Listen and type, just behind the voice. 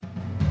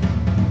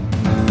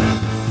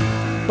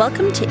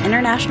Welcome to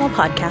International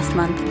Podcast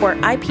Month, or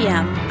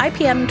IPM.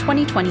 IPM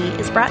 2020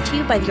 is brought to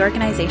you by the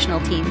organizational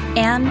team,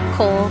 Anne,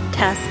 Cole,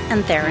 Tess,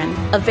 and Theron.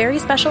 A very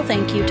special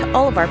thank you to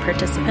all of our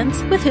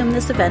participants with whom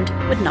this event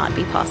would not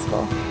be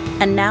possible.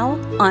 And now,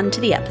 on to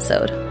the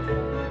episode.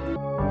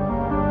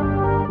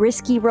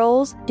 Risky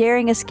rolls,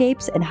 daring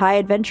escapes, and high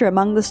adventure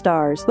among the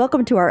stars.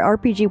 Welcome to our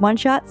RPG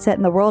one-shot set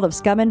in the world of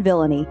Scum and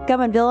Villainy. Scum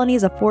and Villainy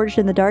is a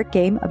forged-in-the-dark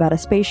game about a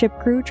spaceship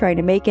crew trying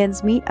to make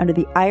ends meet under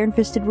the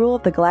iron-fisted rule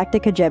of the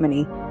galactic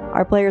hegemony.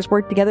 Our players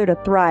work together to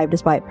thrive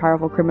despite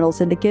powerful criminal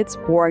syndicates,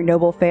 warring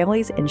noble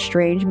families, and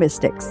strange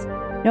mystics.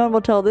 No one will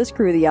tell this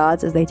crew the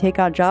odds as they take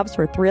on jobs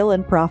for thrill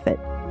and profit.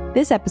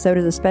 This episode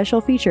is a special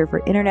feature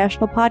for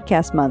International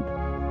Podcast Month.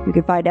 You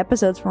can find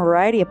episodes from a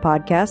variety of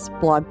podcasts,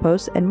 blog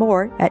posts, and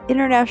more at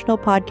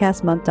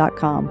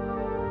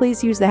internationalpodcastmonth.com.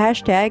 Please use the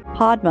hashtag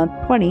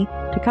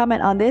PodMonth20 to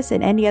comment on this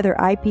and any other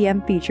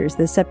IPM features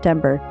this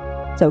September.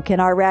 So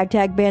can our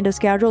ragtag band of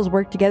scoundrels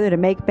work together to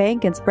make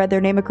bank and spread their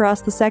name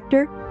across the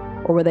sector?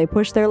 Or will they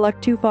push their luck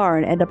too far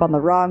and end up on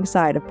the wrong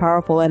side of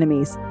powerful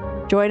enemies?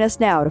 Join us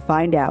now to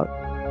find out.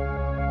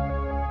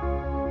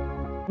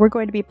 We're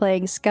going to be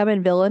playing Scum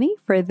and Villainy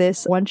for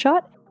this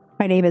one-shot.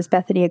 My name is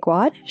Bethany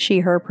Aguad, she,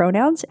 her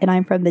pronouns, and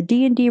I'm from the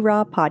D&D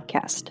Raw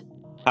podcast.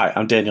 Hi,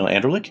 I'm Daniel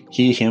Anderlich,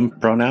 he, him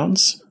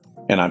pronouns,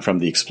 and I'm from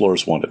the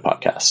Explorers Wanted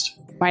podcast.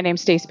 My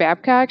name's Stace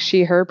Babcock,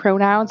 she, her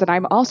pronouns, and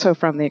I'm also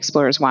from the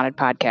Explorers Wanted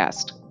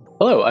podcast.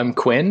 Hello, I'm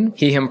Quinn,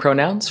 he, him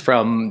pronouns,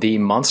 from the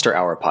Monster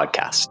Hour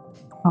podcast.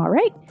 All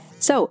right,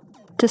 so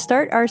to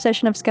start our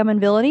session of Scum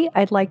and Villainy,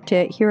 I'd like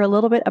to hear a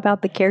little bit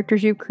about the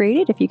characters you've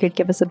created. If you could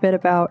give us a bit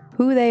about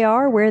who they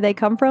are, where they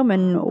come from,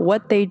 and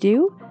what they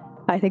do.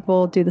 I think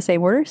we'll do the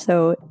same order.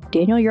 So,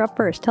 Daniel, you're up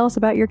first. Tell us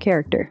about your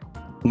character.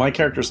 My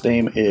character's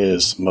name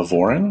is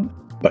Mavorin,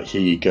 but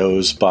he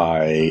goes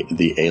by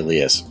the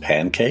alias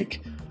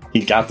Pancake.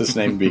 He got this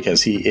name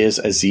because he is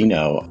a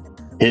Xeno.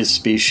 His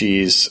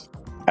species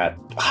at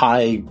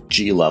high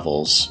G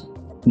levels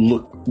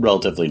look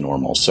relatively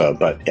normal.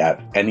 But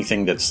at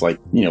anything that's like,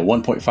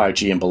 1.5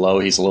 G and below,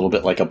 he's a little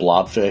bit like a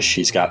blobfish.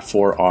 He's got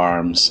 4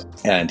 arms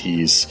and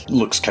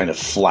looks kind of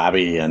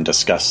flabby and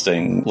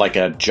disgusting, like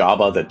a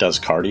Jabba that does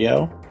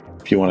cardio,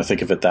 if you want to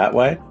think of it that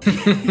way.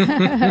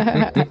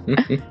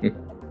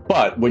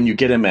 But when you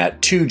get him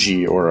at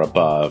 2G or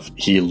above,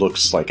 he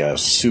looks like a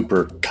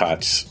super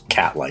cut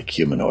cat-like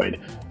humanoid.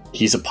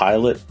 He's a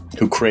pilot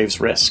who craves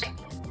risk.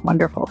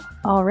 Wonderful.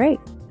 All right.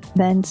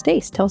 Then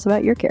Stace, tell us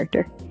about your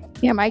character.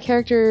 Yeah, my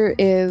character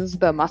is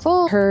the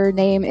Muscle. Her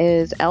name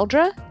is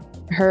Eldra.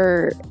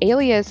 Her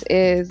alias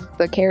is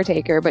the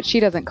Caretaker, but she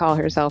doesn't call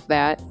herself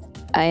that.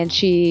 And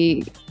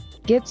she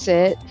gets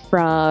it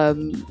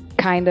from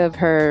kind of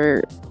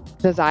her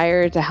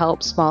desire to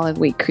help small and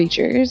weak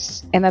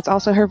creatures. And that's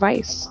also her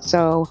vice.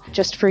 So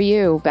just for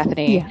you,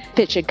 Bethany, if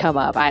it should come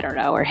up, I don't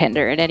know, or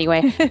hinder in any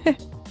way.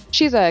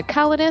 She's a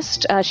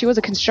colonist. She was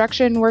a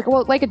construction worker,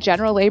 well, like a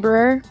general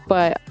laborer,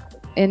 but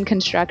in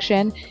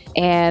construction.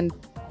 And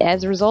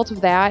as a result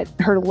of that,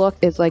 her look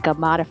is like a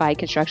modified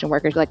construction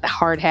worker, like the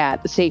hard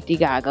hat, the safety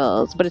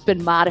goggles, but it's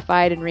been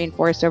modified and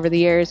reinforced over the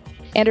years.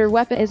 And her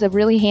weapon is a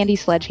really handy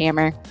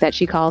sledgehammer that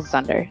she calls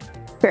Thunder.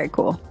 Very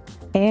cool.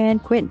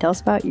 And Quinn, tell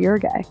us about your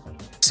guy.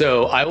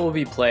 So I will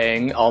be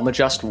playing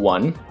Almajust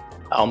 1.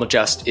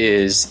 Almajust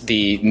is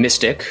the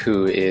mystic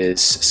who is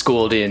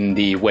schooled in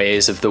the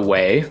ways of the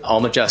way.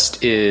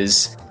 Almajust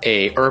is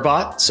a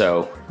Urbot,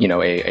 so,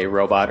 a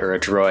robot or a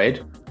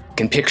droid.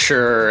 Can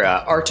picture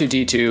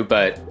R2-D2,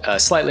 but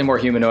slightly more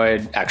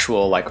humanoid,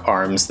 actual like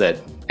arms that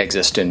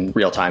exist in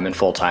real time and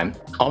full time.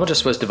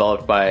 Almajust was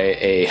developed by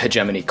a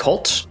hegemony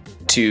cult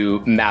to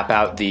map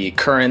out the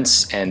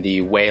currents and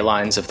the way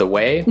lines of the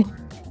way.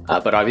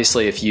 But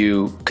obviously, if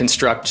you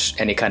construct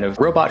any kind of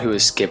robot who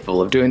is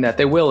capable of doing that,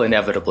 they will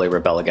inevitably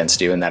rebel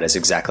against you, and that is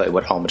exactly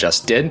what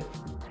Almajust did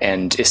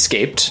and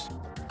escaped.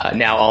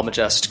 Now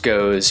Almajust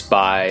goes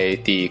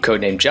by the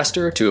codename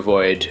Jester to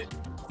avoid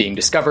being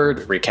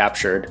discovered,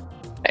 recaptured,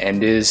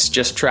 and is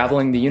just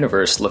traveling the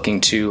universe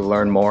looking to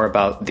learn more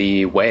about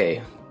the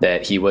way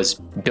that he was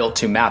built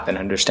to map and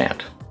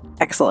understand.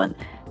 Excellent.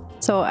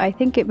 So I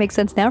think it makes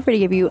sense now for me to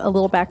give you a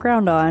little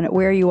background on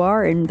where you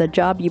are and the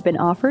job you've been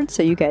offered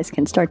so you guys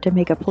can start to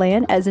make a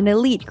plan as an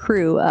elite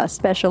crew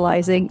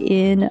specializing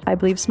in, I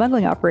believe,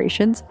 smuggling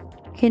operations.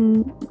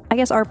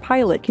 Our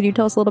pilot, can you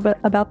tell us a little bit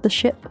about the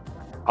ship?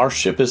 Our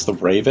ship is the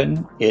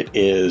Raven. It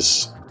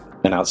is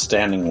an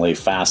outstandingly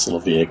fast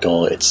little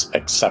vehicle. It's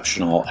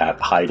exceptional at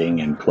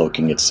hiding and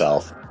cloaking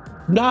itself.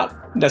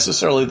 Not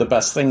necessarily the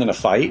best thing in a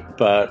fight,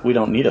 but we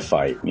don't need a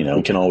fight. We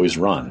can always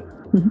run.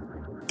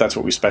 Mm-hmm. That's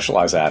what we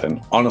specialize at.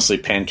 And honestly,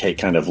 Pancake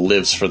kind of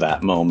lives for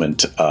that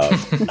moment of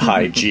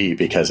high G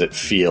because it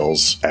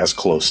feels as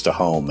close to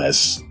home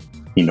as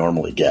he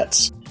normally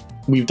gets.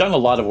 We've done a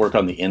lot of work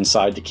on the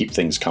inside to keep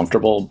things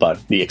comfortable,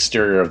 but the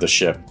exterior of the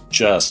ship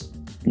just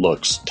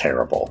looks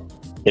terrible.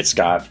 It's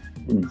got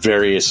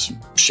various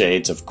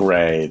shades of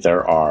gray.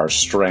 There are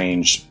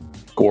strange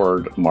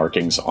gourd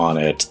markings on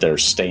it.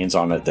 There's stains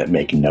on it that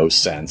make no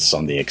sense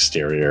on the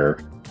exterior.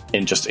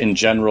 And just in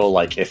general,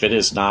 like if it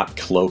is not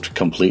cloaked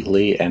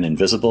completely and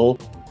invisible,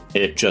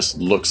 it just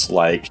looks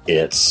like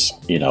it's,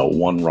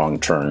 one wrong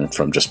turn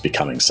from just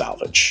becoming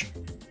salvage.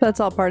 That's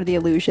all part of the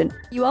illusion.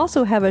 You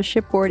also have a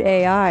shipboard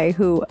AI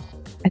who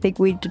I think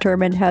we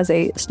determined has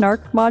a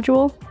snark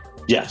module.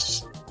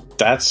 Yes.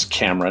 That's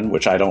Cameron,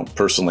 which I don't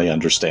personally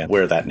understand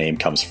where that name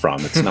comes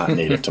from. It's not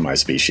native to my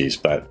species,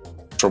 but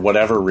for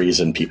whatever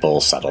reason,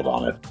 people settled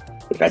on it.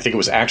 I think it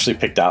was actually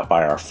picked out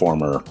by our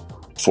former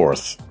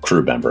 4th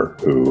crew member,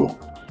 who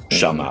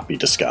shall not be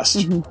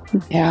discussed.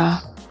 Yeah.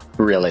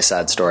 Really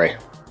sad story.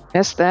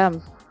 Miss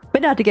them.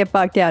 But not to get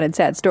bogged down in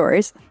sad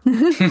stories.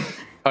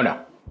 Oh,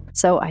 no.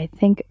 So I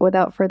think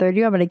without further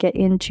ado, I'm going to get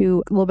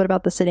into a little bit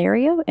about the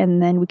scenario,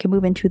 and then we can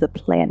move into the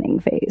planning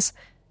phase.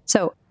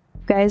 So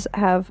you guys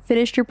have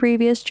finished your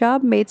previous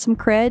job, made some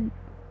cred,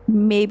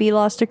 maybe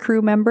lost a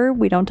crew member.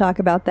 We don't talk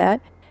about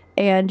that.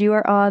 And you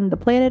are on the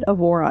planet of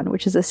Voron,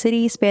 which is a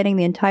city spanning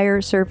the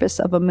entire surface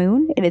of a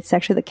moon, and it's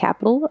actually the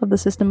capital of the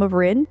system of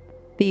Rin.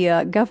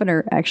 The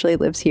governor actually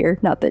lives here,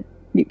 not that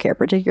you care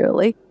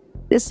particularly.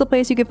 This is a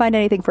place you can find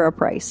anything for a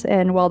price,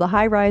 and while the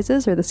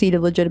high-rises are the seat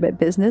of legitimate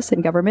business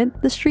and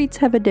government, the streets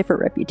have a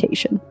different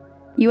reputation.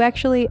 You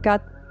actually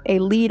got a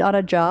lead on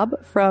a job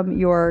from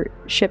your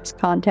ship's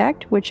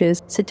contact, which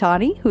is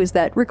Sitani, who is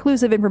that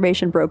reclusive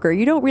information broker.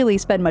 You don't really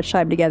spend much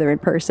time together in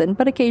person,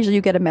 but occasionally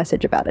you get a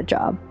message about a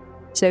job.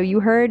 So you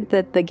heard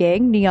that the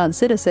gang, Neon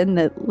Citizen,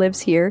 that lives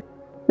here,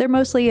 they're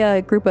mostly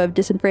a group of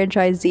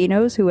disenfranchised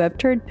Xenos who have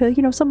turned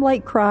to, some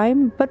light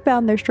crime, but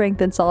found their strength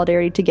and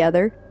solidarity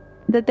together,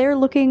 that they're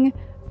looking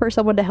for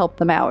someone to help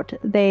them out.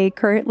 They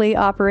currently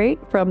operate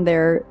from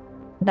their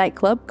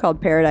nightclub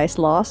called Paradise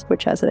Lost,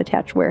 which has an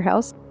attached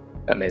warehouse.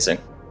 Amazing.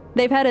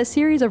 They've had a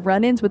series of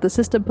run-ins with the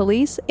system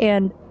police,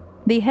 and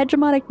the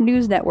hegemonic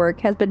news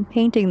network has been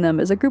painting them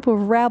as a group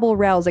of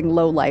rabble-rousing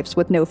lowlifes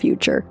with no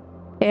future.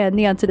 And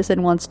Neon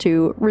Citizen wants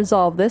to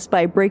resolve this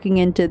by breaking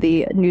into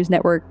the news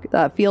network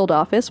field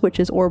office, which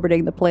is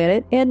orbiting the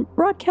planet, and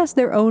broadcast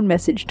their own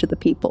message to the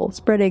people,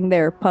 spreading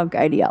their punk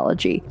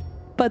ideology.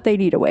 But they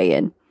need a way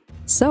in.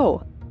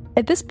 So,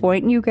 at this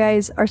point, you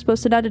guys are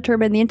supposed to not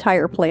determine the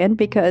entire plan,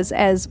 because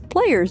as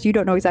players, you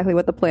don't know exactly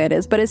what the plan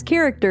is, but as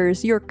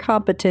characters, you're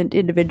competent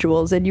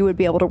individuals, and you would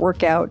be able to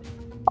work out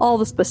all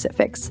the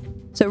specifics.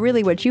 So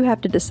really what you have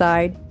to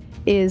decide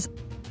is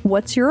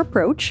what's your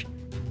approach,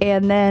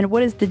 and then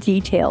what is the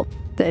detail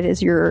that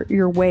is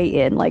your way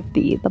in, like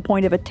the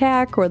point of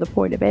attack or the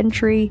point of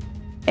entry,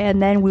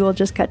 and then we will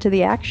just cut to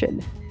the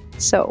action.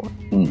 So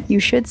you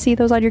should see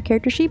those on your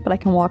character sheet, but I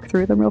can walk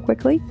through them real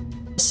quickly.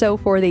 So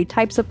for the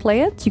types of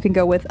plans, you can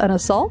go with an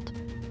assault,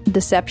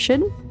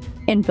 deception,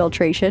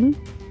 infiltration,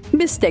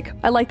 mystic.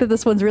 I like that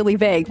this one's really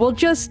vague. We'll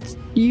just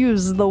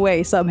use the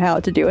way somehow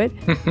to do it.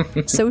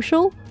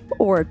 Social,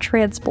 or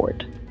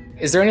transport.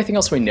 Is there anything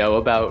else we know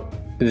about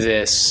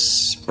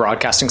this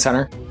broadcasting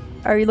center?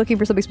 Are you looking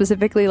for something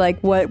specifically, like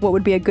what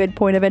would be a good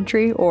point of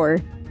entry, or?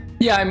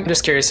 Yeah, I'm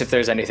just curious if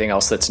there's anything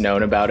else that's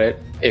known about it.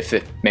 If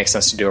it makes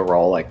sense to do a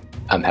roll,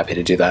 I'm happy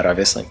to do that,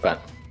 obviously,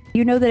 but...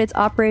 You know that it's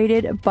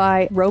operated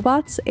by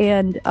robots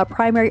and a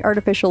primary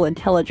artificial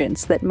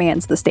intelligence that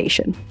mans the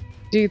station.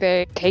 Do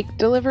they take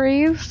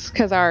deliveries?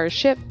 Because our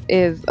ship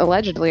is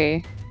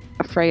allegedly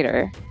a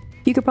freighter.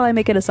 You could probably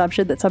make an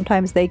assumption that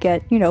sometimes they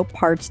get,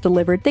 parts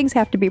delivered. Things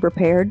have to be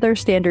repaired. They're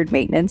standard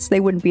maintenance.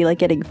 They wouldn't be like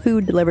getting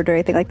food delivered or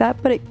anything like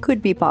that, but it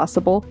could be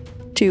possible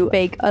to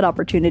make an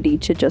opportunity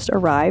to just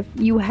arrive.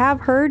 You have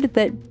heard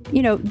that,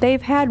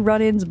 they've had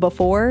run-ins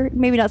before,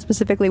 maybe not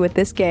specifically with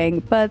this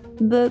gang, but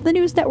the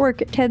news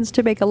network tends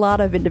to make a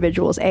lot of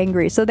individuals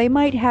angry, so they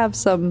might have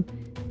some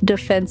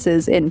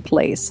defenses in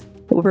place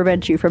that will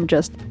prevent you from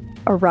just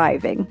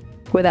arriving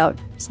without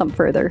some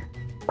further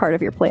part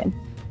of your plan.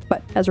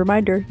 But as a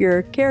reminder,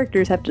 your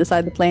characters have to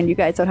decide the plan. You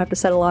guys don't have to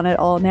settle on it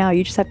all now.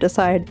 You just have to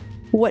decide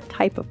what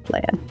type of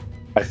plan.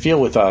 I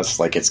feel with us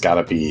like it's got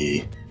to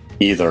be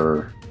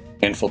either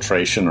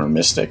infiltration or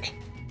mystic.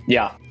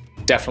 Yeah,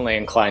 definitely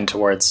inclined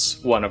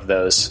towards one of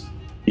those.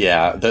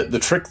 Yeah, the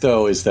trick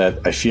though is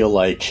that I feel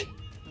like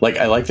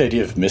I like the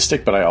idea of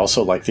mystic, but I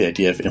also like the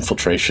idea of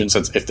infiltration,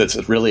 since if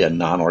it's really a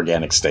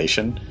non-organic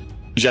station,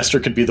 Jester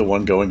could be the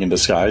one going in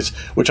disguise,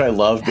 which I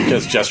love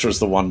because Jester's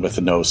the one with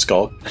the no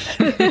skull.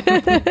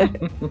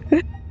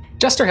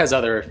 Jester has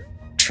other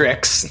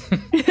tricks.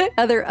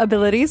 Other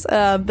abilities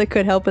that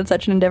could help in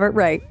such an endeavor,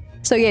 right.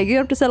 So yeah, you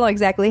have to settle on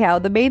exactly how.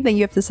 The main thing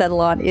you have to settle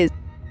on is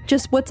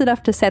just what's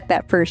enough to set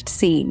that first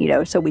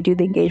scene, so we do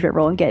the engagement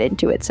roll and get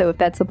into it. So if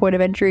that's the point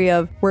of entry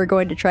of we're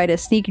going to try to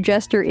sneak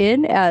Jester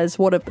in as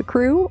one of the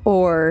crew,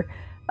 or,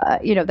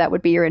 that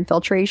would be your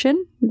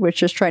infiltration,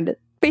 which is trying to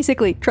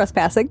basically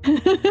trespassing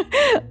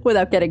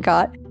without getting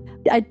caught.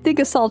 I think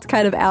assault's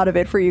kind of out of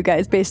it for you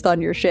guys based on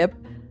your ship.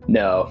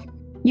 No.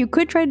 You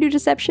could try to do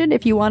deception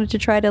if you wanted to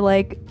try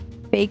to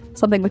fake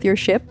something with your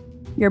ship.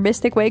 Your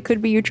mystic way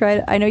could be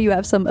I know you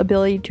have some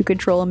ability to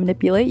control and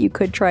manipulate. You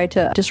could try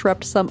to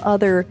disrupt some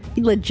other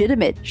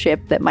legitimate ship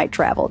that might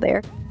travel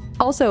there.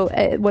 Also,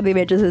 one of the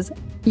advantages is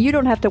you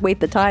don't have to wait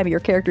the time. Your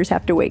characters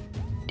have to wait.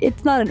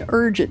 It's not an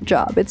urgent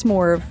job. It's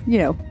more of,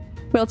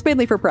 Well, it's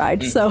mainly for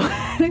pride, so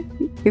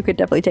you could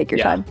definitely take your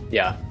time.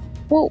 Yeah.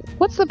 Well,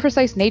 what's the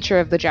precise nature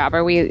of the job?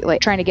 Are we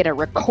like trying to get a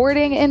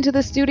recording into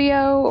the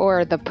studio,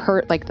 or the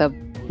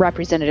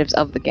representatives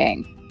of the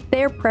gang?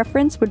 Their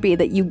preference would be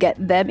that you get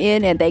them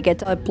in and they get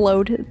to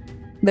upload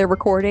their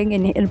recording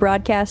and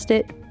broadcast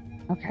it.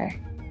 Okay.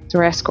 So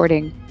we're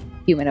escorting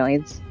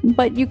humanoids.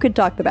 But you could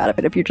talk about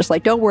it if you're just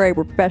like, don't worry,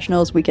 we're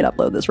professionals, we can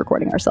upload this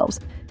recording ourselves.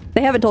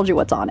 They haven't told you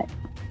what's on it.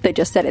 They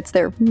just said it's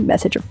their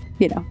message of,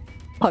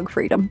 punk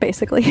freedom,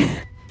 basically.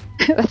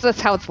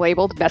 That's how it's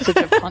labeled, message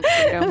of punk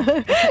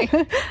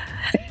freedom.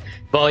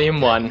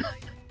 Volume 1,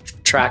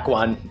 track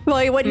 1.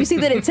 Well, when you see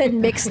that it said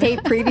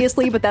mixtape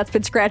previously, but that's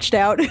been scratched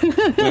out. And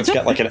it's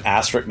got like an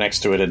asterisk next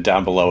to it, and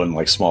down below in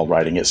like small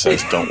writing it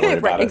says, don't worry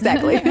about it.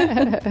 Exactly.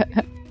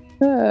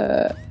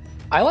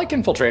 I like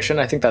infiltration.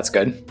 I think that's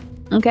good.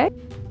 Okay.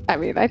 I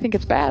mean, I think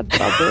it's bad,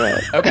 so I'll do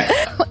it. Okay.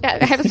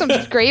 I have some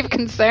grave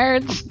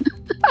concerns.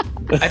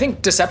 I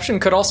think deception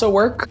could also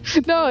work.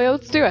 No,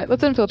 let's do it.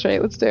 Let's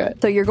infiltrate. Let's do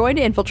it. So you're going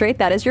to infiltrate.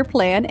 That is your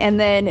plan. And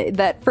then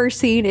that first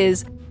scene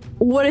is,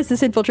 what does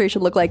this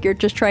infiltration look like? You're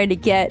just trying to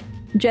get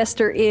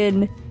Jester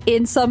in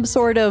some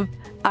sort of,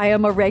 I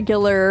am a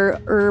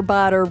regular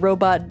Urbot or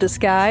robot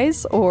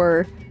disguise,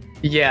 or...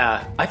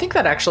 Yeah, I think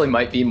that actually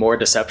might be more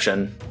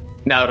deception,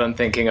 now that I'm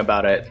thinking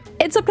about it.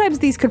 And sometimes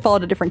these could fall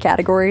into different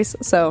categories,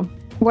 so...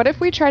 What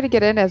if we try to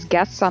get in as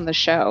guests on the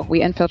show?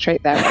 We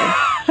infiltrate that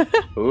way.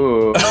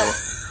 Ooh.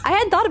 I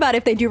hadn't thought about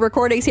if they do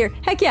recordings here.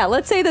 Heck yeah,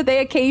 let's say that they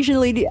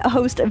occasionally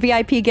host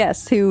VIP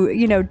guests who,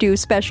 do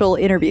special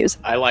interviews.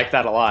 I like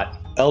that a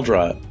lot.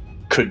 Eldra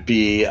could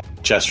be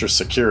Jester's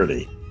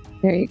security,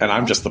 There you go. and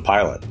I'm just the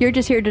pilot. You're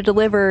just here to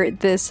deliver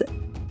this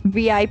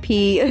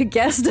VIP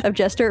guest of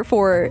Jester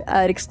for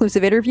an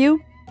exclusive interview.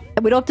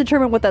 And we don't have to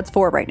determine what that's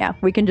for right now.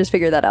 We can just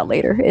figure that out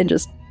later and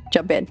just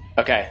jump in.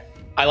 Okay.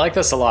 I like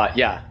this a lot.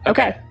 Yeah.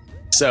 Okay.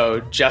 So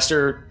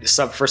Jester,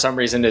 for some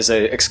reason, is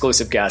an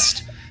exclusive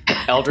guest.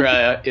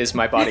 Eldra is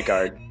my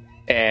bodyguard.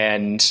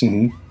 And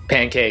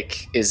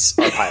Pancake is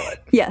our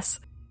pilot. Yes.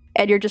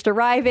 And you're just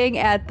arriving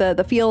at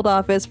the field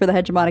office for the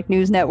Hegemonic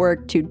News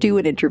Network to do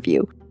an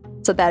interview.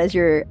 So that is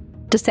your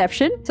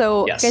deception.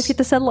 So Yes. you guys get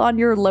to settle on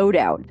your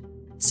loadout.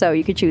 So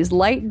you could choose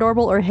light,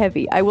 normal, or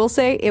heavy. I will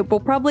say it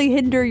will probably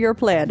hinder your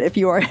plan if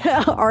you are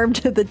armed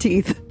to the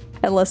teeth,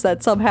 unless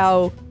that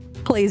somehow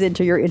plays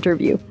into your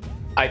interview.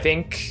 I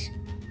think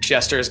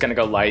Jester is going to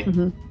go light.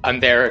 I'm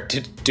there to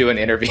do an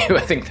interview. I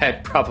think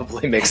that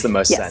probably makes the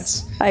most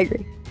sense. I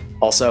agree.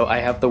 Also, I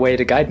have the way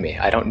to guide me.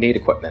 I don't need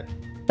equipment.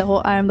 The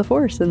whole I am the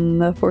Force and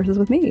the Force is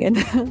with me. And,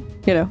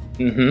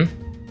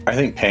 I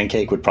think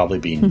Pancake would probably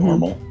be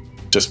normal,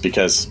 just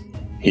because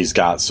he's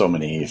got so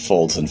many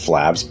folds and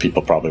flabs,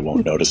 people probably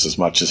won't notice as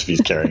much as if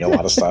he's carrying a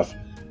lot of stuff.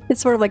 It's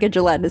sort of like a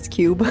gelatinous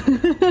cube.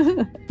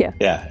 Yeah.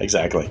 Yeah,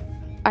 exactly.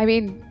 I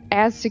mean,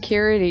 as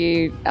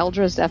security,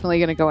 Eldra's definitely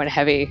going to go in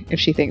heavy if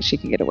she thinks she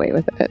can get away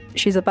with it.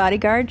 She's a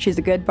bodyguard. She's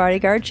a good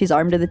bodyguard. She's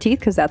armed to the teeth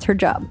because that's her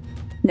job.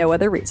 No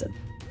other reason.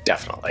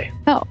 Definitely.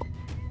 No,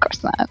 of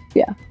course not.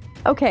 Yeah.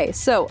 Okay,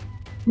 so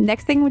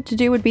next thing to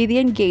do would be the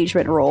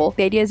engagement roll.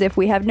 The idea is if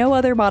we have no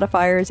other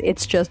modifiers,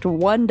 it's just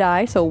one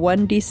die, so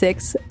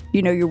 1d6,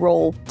 you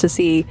roll to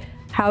see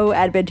how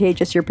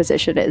advantageous your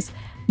position is.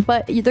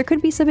 But there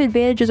could be some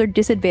advantages or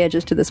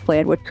disadvantages to this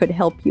plan, which could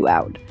help you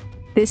out.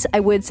 This, I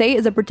would say,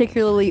 is a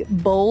particularly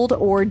bold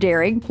or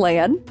daring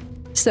plan.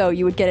 So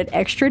you would get an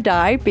extra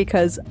die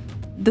because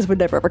this would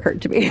never have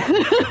occurred to me.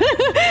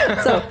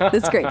 So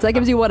that's great. So that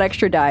gives you one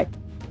extra die.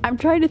 I'm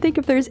trying to think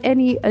if there's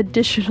any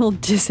additional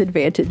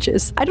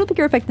disadvantages. I don't think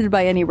you're affected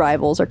by any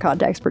rivals or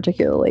contacts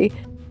particularly.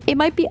 It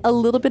might be a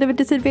little bit of a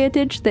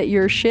disadvantage that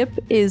your ship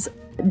is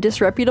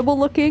disreputable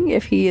looking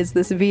if he is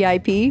this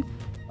VIP,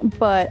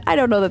 but I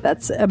don't know that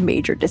that's a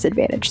major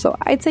disadvantage. So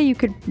I'd say you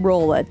could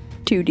roll a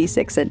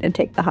 2d6 and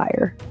take the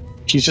higher.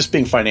 He's just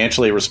being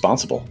financially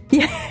responsible.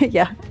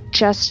 Yeah.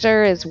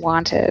 Jester is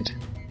wanted.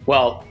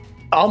 Well,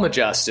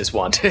 Almajust is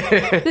wanted.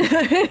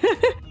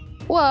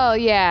 Well,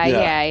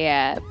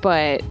 yeah.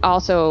 But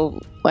also,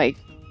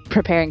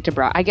 preparing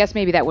to I guess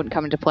maybe that wouldn't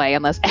come into play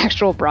unless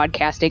actual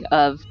broadcasting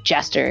of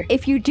Jester.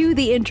 If you do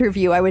the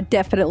interview, I would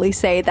definitely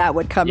say that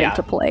would come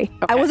into play.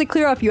 Okay. I wasn't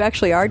clear if you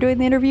actually are doing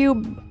the interview.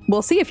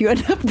 We'll see if you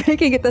end up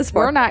making it this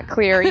far. We're not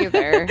clear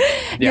either.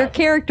 Your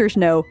characters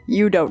know,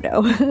 you don't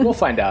know. We'll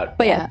find out.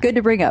 But yeah, good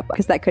to bring up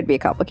because that could be a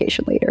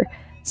complication later.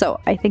 So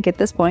I think at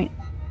this point,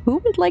 who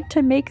would like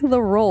to make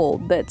the roll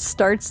that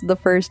starts the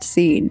first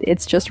scene?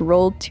 It's just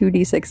roll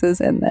 2d6s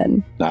and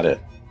then... Not it.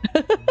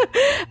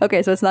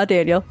 Okay, so it's not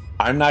Daniel.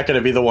 I'm not going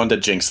to be the one to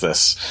jinx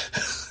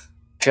this.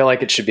 I feel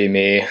like it should be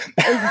me.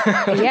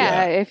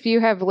 Yeah, if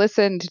you have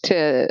listened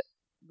to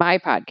my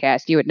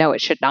podcast, you would know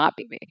it should not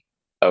be me.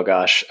 Oh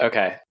gosh.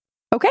 Okay.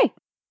 Okay,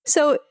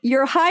 so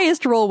your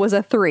highest roll was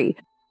a 3,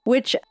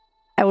 which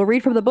I will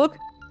read from the book.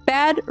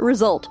 Bad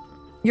result.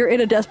 You're in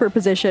a desperate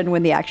position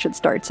when the action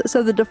starts.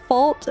 So the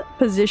default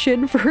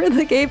position for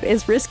the game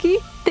is risky.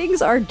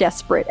 Things are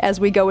desperate as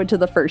we go into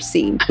the first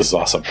scene. This is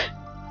awesome.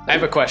 I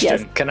have a question.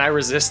 Yes. Can I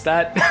resist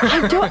that?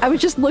 I was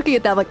just looking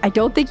at that, like, I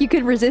don't think you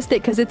can resist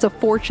it because it's a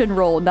fortune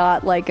roll,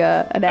 not like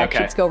an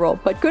action skill roll.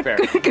 But good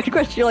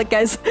question. You're like,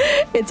 guys,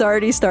 it's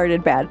already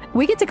started bad.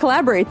 We get to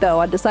collaborate, though,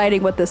 on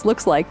deciding what this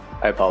looks like.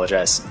 I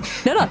apologize.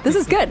 No, this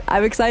is good.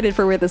 I'm excited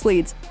for where this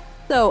leads.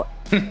 So,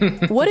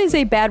 what is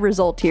a bad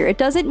result here? It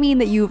doesn't mean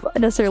that you've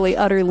necessarily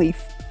utterly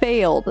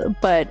failed,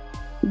 but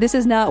this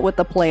is not what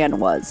the plan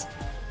was.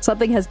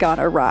 Something has gone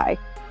awry.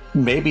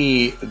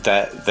 Maybe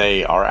that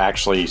they are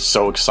actually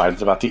so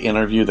excited about the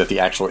interview that the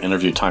actual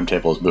interview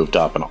timetable has moved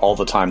up, and all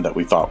the time that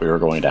we thought we were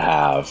going to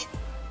have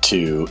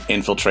to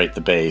infiltrate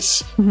the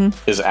base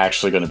is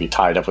actually going to be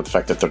tied up with the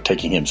fact that they're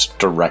taking him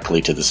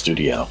directly to the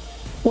studio.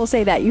 We'll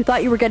say that. You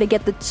thought you were going to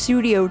get the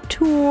studio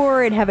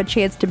tour and have a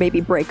chance to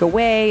maybe break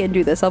away and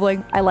do this. I'm like,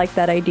 I like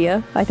that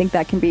idea. I think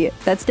that can be it.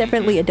 That's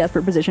definitely a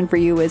desperate position for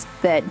you, is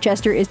that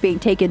Jester is being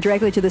taken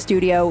directly to the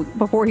studio.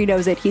 Before he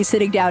knows it, he's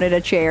sitting down in a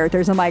chair.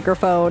 There's a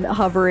microphone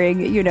hovering,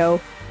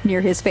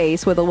 near his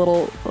face with a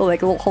little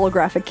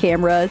holographic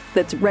camera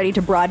that's ready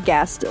to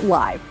broadcast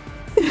live.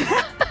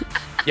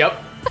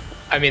 Yep.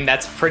 I mean,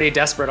 that's pretty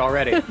desperate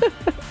already.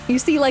 You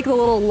see, like, the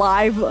little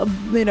live,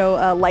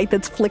 light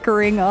that's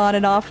flickering on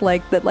and off,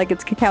 like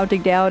it's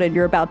counting down, and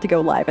you're about to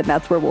go live, and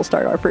that's where we'll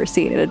start our first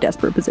scene in a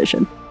desperate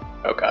position.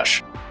 Oh,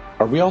 gosh.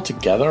 Are we all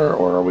together,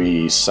 or are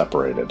we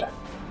separated?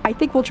 I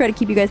think we'll try to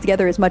keep you guys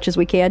together as much as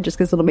we can, just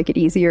because it'll make it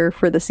easier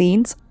for the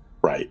scenes.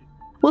 Right.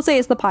 We'll say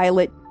it's the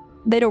pilot.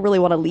 They don't really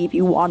want to leave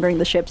you wandering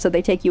the ship, so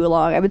they take you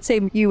along. I would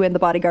say you and the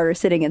bodyguard are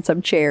sitting in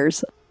some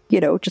chairs,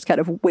 just kind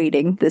of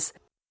waiting. This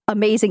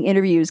amazing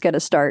interview is going to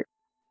start.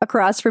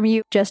 Across from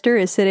you, Jester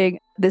is sitting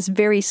this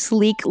very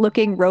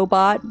sleek-looking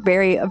robot,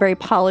 a very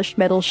polished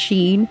metal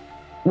sheen,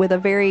 with a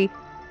very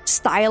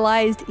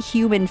stylized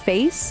human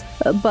face,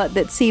 but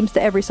that seems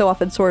to every so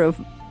often sort of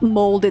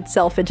mold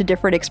itself into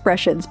different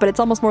expressions. But it's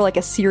almost more like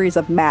a series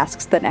of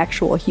masks than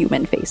actual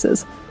human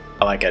faces.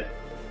 I like it.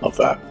 Love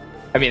that.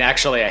 I mean,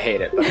 actually, I hate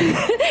it.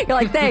 But You're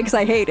like, thanks,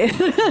 I hate it.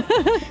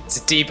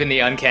 it's deep in the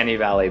uncanny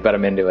valley, but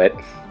I'm into it.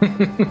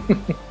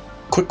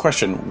 Quick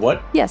question.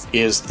 What Yes.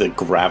 is the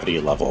gravity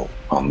level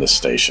on this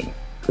station?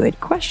 Good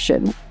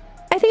question.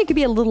 I think it could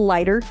be a little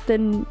lighter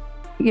than,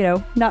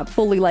 not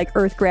fully like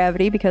Earth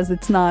gravity because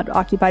it's not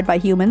occupied by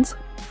humans.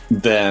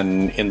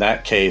 Then, in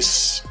that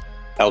case,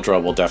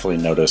 Eldra will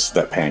definitely notice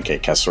that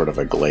Pancake has sort of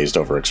a glazed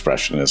over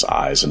expression in his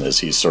eyes, and as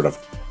he's sort of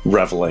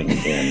reveling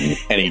in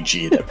any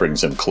G that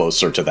brings him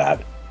closer to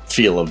that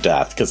feel of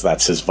death, because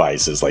that's his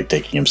vice, is like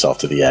taking himself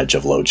to the edge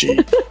of low G.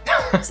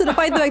 So to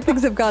find that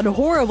things have gone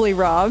horribly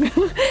wrong,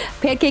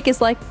 Pancake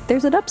is like,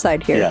 there's an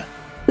upside here. Yeah.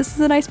 This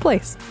is a nice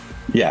place.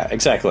 Yeah,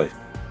 exactly.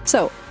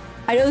 So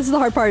I know this is the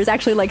hard part, is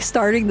actually like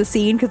starting the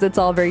scene because it's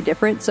all very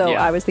different. So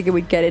Yeah. I was thinking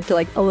we'd get into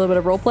like a little bit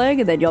of role playing,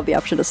 and then you'll have the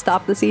option to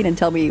stop the scene and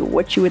tell me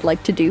what you would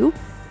like to do.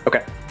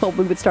 Okay. But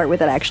we would start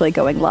with it actually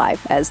going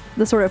live, as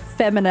the sort of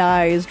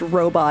feminized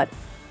robot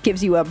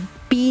gives you a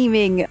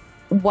beaming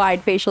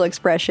wide facial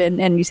expression,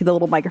 and you see the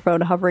little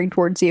microphone hovering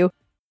towards you.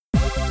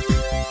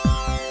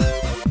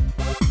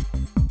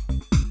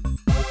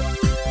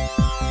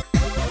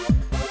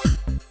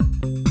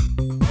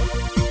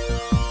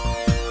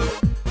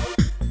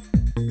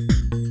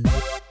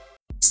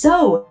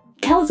 So,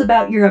 tell us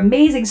about your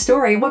amazing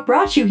story and what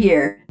brought you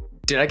here.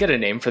 Did I get a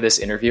name for this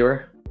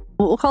interviewer?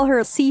 We'll call her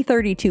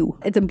C32.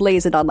 It's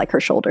emblazoned on like her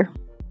shoulder.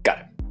 Got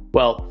it.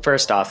 Well,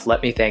 first off,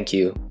 let me thank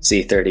you,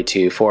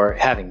 Z32, for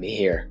having me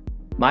here.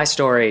 My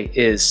story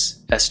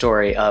is a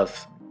story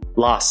of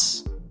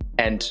loss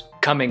and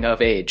coming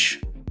of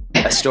age,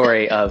 a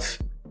story of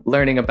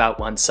learning about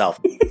oneself.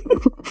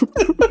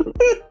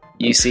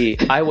 You see,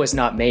 I was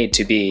not made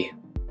to be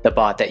the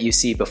bot that you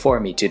see before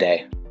me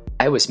today.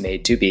 I was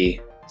made to be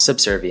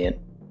subservient,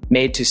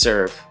 made to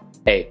serve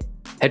a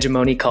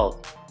hegemony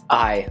cult.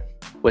 I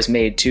was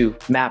made to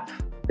map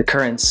the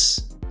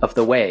currents of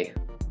the way.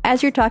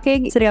 As you're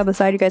talking, sitting on the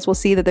side, you guys will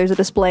see that there's a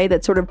display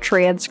that's sort of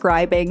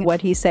transcribing what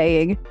he's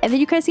saying. And then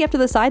you kind of see off to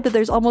the side that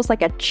there's almost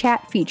like a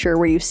chat feature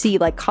where you see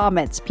like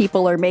comments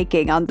people are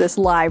making on this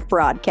live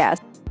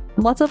broadcast.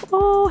 Lots of,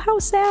 oh, how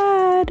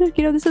sad.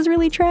 This is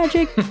really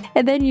tragic.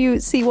 And then you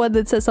see one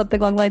that says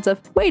something along the lines of,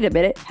 wait a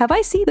minute, have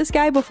I seen this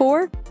guy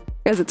before?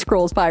 As it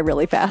scrolls by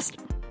really fast.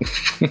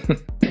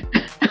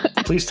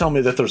 Please tell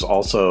me that there's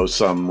also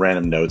some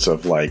random notes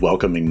of like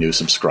welcoming new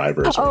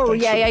subscribers. Oh,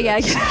 yeah. Yeah,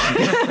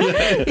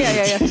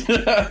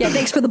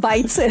 thanks for the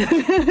bites.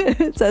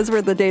 It says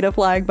for the data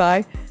flying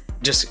by.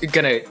 Just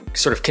gonna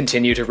sort of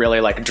continue to really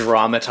like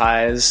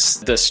dramatize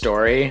the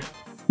story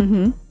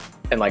and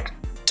like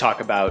talk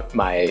about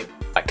my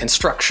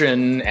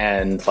construction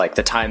and like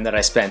the time that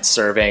I spent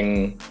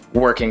serving,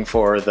 working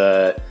for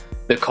the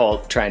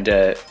cult, trying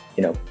to,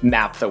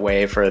 map the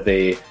way for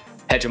the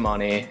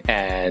hegemony,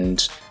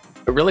 and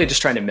really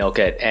just trying to milk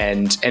it.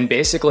 And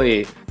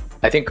basically,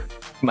 I think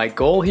my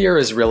goal here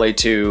is really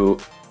to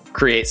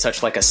create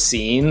such like a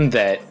scene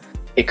that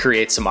it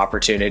creates some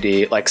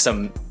opportunity, like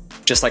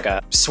just like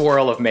a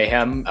swirl of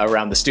mayhem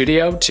around the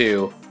studio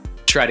to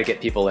try to get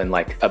people in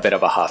like a bit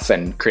of a huff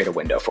and create a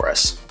window for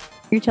us.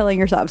 You're telling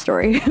your sob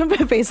story,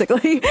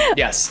 basically.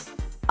 Yes.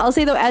 I'll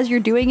say, though, as you're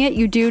doing it,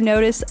 you do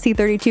notice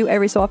C32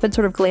 every so often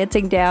sort of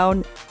glancing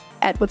down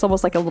at what's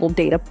almost like a little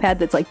data pad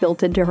that's like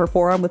built into her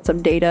forearm with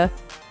some data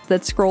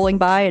that's scrolling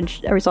by, and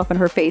every so often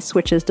her face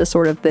switches to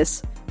sort of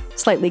this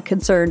slightly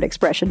concerned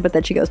expression, but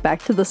then she goes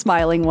back to the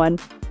smiling one.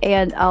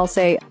 And I'll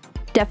say,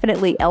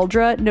 definitely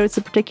Eldra notices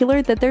in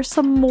particular that there's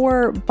some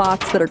more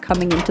bots that are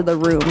coming into the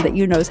room that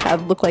you know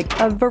look like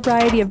a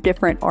variety of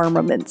different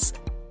armaments.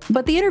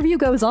 But the interview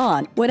goes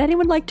on. Would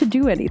anyone like to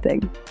do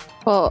anything?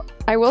 Well,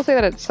 I will say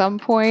that at some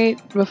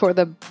point before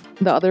the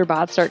other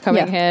bots start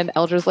coming in,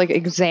 Eldra's like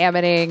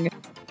examining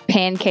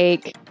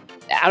Pancake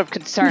out of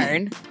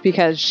concern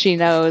because she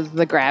knows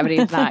the gravity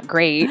is not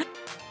great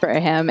for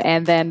him,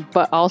 and then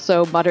but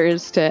also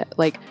mutters to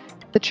like,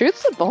 the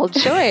truth's a bold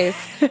choice.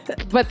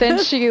 But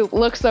then she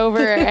looks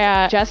over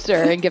at Jester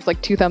and gives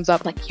like 2 thumbs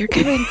up, like, you're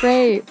doing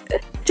great.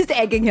 Just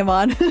egging him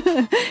on.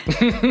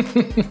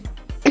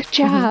 Good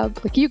job.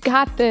 Like, you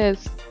got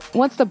this.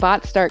 Once the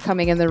bots start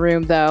coming in the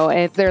room, though,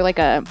 is there like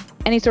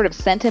any sort of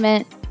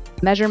sentiment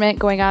measurement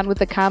going on with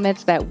the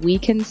comments that we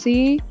can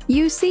see?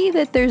 You see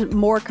that there's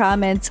more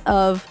comments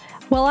of,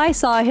 well, I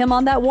saw him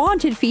on that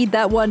Wanted feed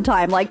that one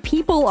time. Like,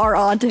 people are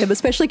onto him,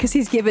 especially because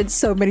he's given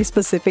so many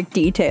specific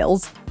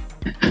details.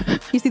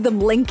 You see them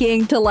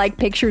linking to like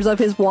pictures of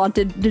his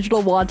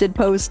digital Wanted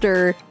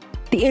poster.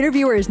 The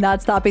interviewer is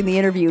not stopping the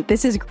interview.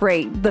 This is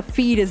great. The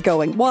feed is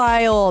going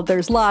wild.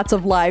 There's lots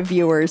of live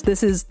viewers.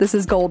 This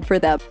is gold for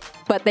them.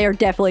 But they are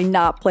definitely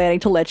not planning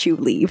to let you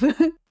leave.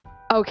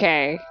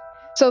 Okay.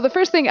 So the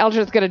first thing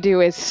Eldra's going to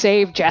do is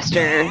save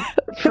Jester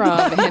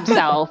from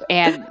himself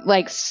and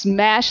like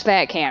smash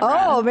that camera.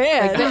 Oh,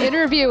 man. Like, the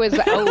interview is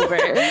over.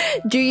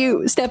 Do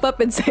you step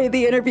up and say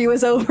the interview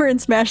is over and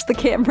smash the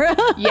camera?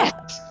 Yes.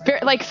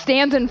 Like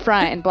stands in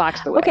front and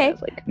blocks the way. Okay.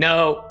 Like,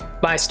 No,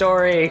 my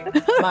story,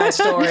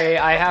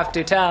 I have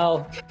to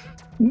tell.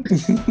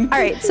 All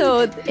right,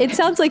 so it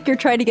sounds like you're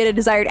trying to get a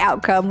desired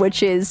outcome,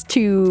 which is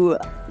to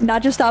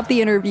not just stop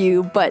the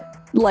interview, but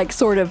like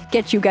sort of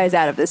get you guys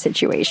out of this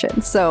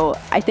situation. So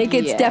I think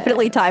it's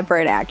definitely time for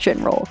an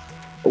action roll.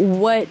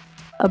 What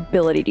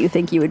ability do you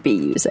think you would be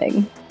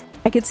using?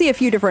 I could see a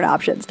few different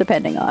options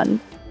depending on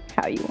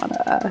how you want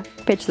to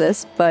pitch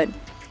this, but...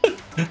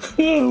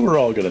 We're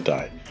all gonna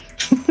die.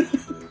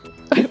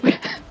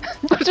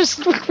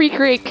 just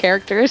recreate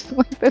characters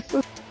like this.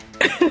 We'll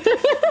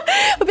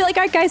be like,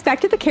 all right, guys,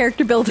 back to the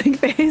character building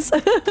phase.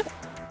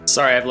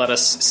 Sorry, I've led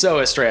us so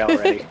astray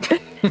already.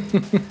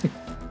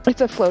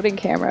 It's a floating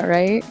camera,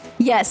 right?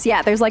 Yes,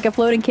 yeah. There's like a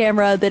floating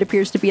camera that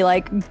appears to be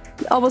like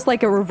almost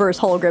like a reverse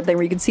hologram thing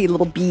where you can see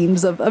little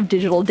beams of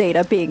digital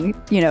data being,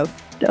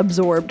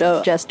 absorbed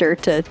a Jester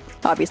to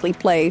obviously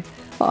play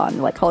on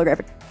like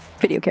holographic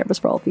video cameras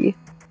for all the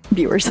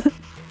viewers.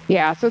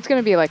 Yeah, so it's going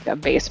to be like a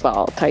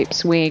baseball type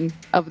swing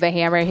of the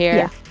hammer here.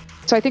 Yeah.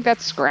 So I think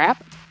that's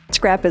scrap.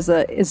 Scrap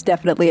is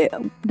definitely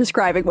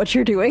describing what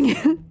you're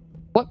doing.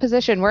 What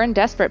position? We're in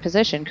desperate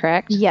position,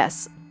 correct?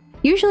 Yes.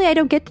 Usually I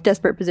don't get to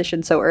desperate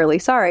position so early.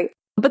 Sorry.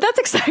 But that's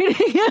exciting.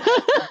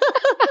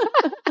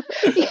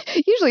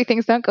 Usually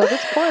things don't go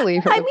this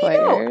poorly for the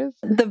players.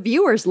 No. The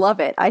viewers love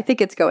it. I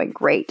think it's going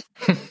great.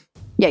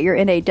 Yeah, you're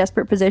in a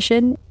desperate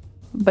position,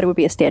 but it would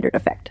be a standard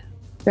effect.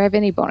 Do I have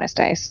any bonus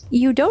dice?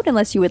 You don't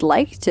unless you would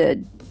like to,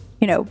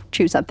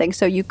 choose something.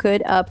 So you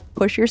could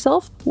push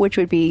yourself, which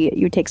would be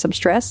you take some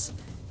stress.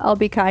 I'll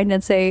be kind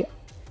and say,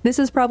 this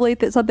is probably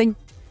something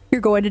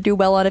you're going to do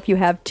well on if you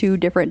have 2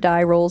 different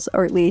die rolls,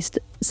 or at least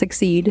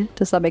succeed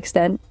to some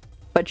extent.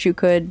 But you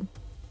could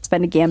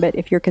spend a gambit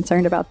if you're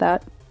concerned about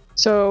that.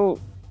 So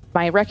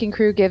my wrecking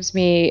crew gives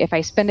me, if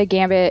I spend a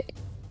gambit,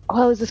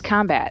 is this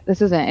combat?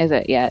 This isn't, is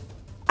it yet?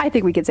 I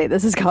think we could say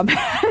this is combat.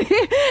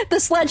 The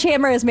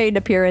sledgehammer has made an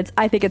appearance.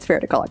 I think it's fair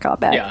to call it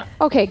combat. Yeah.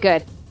 Okay,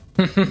 good.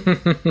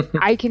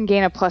 I can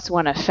gain a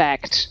 +1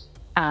 effect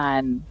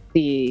on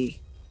the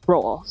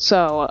roll.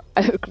 So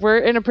we're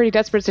in a pretty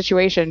desperate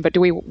situation, but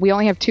we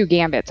only have 2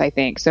 gambits, I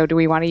think. So do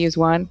we want to use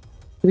 1? Do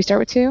we start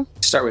with 2?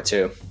 Start with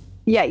 2.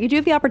 Yeah, you do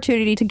have the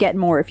opportunity to get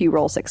more if you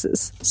roll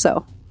 6s.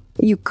 So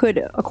you could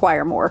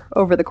acquire more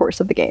over the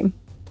course of the game.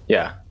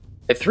 Yeah.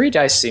 At 3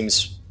 dice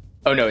seems...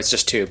 Oh no, it's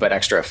just 2, but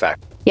extra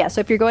effect. Yeah,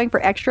 so if you're going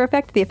for extra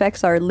effect, the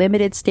effects are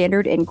limited,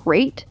 standard, and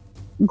great.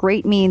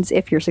 Great means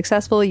if you're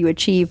successful, you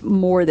achieve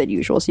more than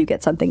usual, so you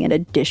get something in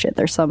addition.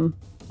 There's some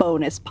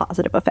bonus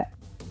positive effect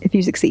if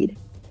you succeed.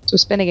 So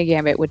spending a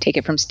gambit would take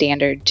it from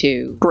standard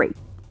to... Great.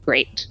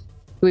 Great.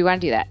 Do we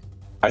want to do that?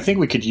 I think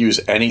we could use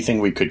anything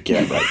we could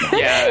get right now.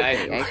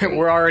 Yeah,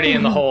 we're already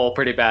in the hole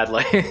pretty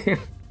badly.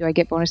 Do I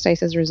get bonus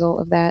dice as a result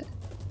of that?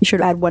 You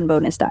should add 1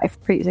 bonus die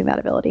for using that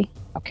ability.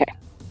 Okay.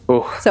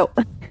 Ooh. So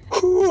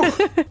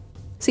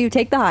you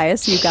take the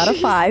highest. You got a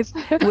 5,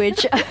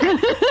 which...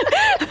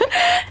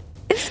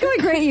 It's going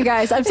great, you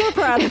guys. I'm so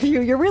proud of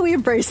you. You're really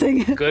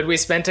embracing. Good we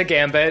spent a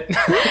gambit.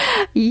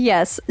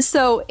 Yes.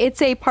 So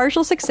it's a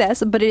partial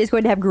success, but it is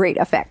going to have great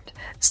effect.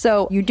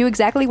 So you do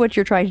exactly what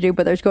you're trying to do,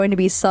 but there's going to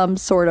be some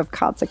sort of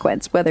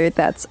consequence, whether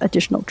that's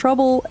additional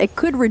trouble. It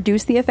could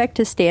reduce the effect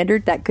to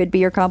standard. That could be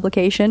your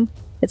complication.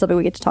 it's something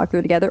we get to talk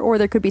through together, or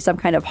there could be some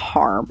kind of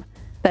harm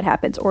that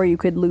happens, or you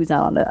could lose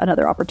out on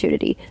another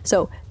opportunity.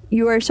 So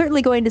you are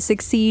certainly going to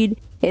succeed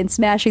in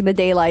smashing the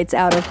daylights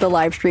out of the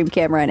live stream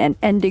camera and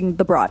ending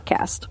the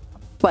broadcast.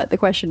 But the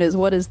question is,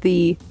 what does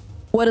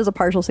a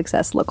partial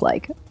success look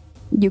like?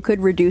 You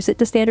could reduce it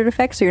to standard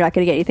effects, so you're not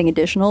going to get anything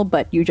additional,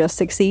 but you just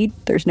succeed.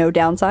 There's no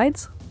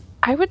downsides.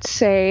 I would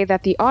say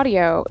that the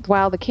audio,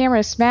 while the camera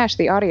is smashed,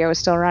 the audio is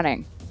still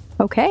running.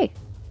 Okay.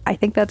 I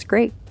think that's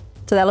great.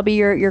 So that'll be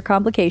your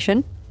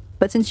complication.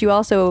 But since you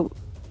also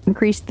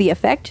increased the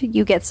effect,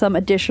 you get some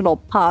additional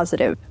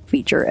positive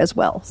feature as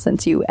well,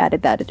 since you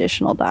added that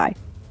additional die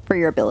for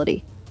your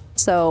ability.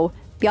 So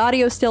the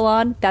audio's still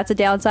on. That's a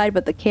downside,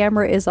 but the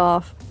camera is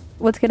off.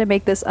 What's going to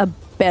make this a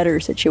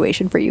better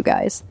situation for you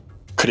guys?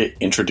 Could it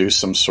introduce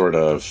some sort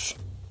of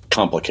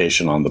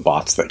complication on the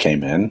bots that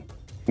came in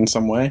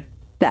some way?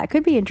 That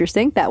could be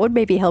interesting. That would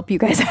maybe help you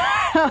guys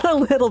out a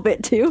little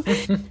bit too.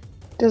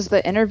 Does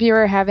the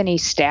interviewer have any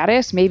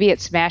status? Maybe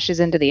it smashes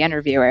into the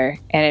interviewer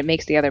and it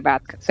makes the other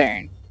bots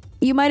concerned.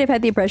 You might have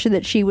had the impression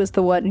that she was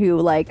the one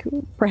who,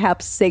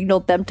 perhaps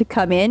signaled them to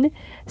come in.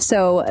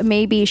 So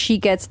maybe she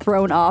gets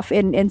thrown off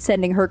in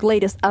sending her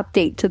latest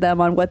update to them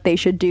on what they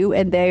should do,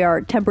 and they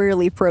are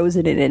temporarily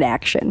frozen in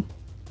inaction.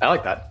 I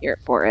like that. Here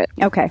for it.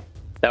 Okay.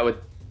 That would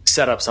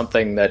set up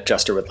something that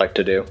Jester would like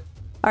to do.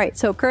 All right.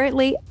 So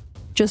currently,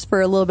 just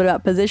for a little bit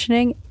about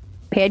positioning,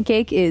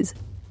 Pancake is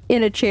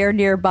in a chair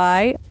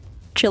nearby,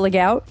 chilling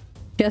out.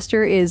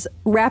 Jester is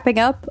wrapping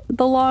up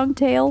the long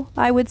tail,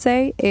 I would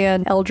say,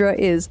 and Eldra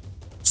is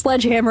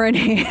sledgehammer in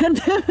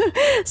hand,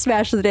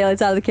 smash the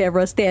daylights out of the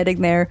camera,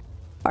 standing there.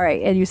 All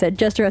right, and you said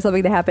Jester has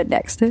something to happen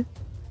next.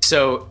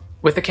 So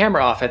with the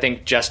camera off, I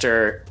think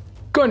Jester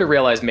going to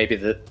realize maybe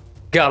that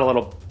got a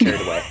little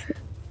carried away.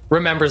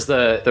 Remembers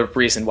the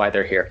reason why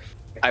they're here.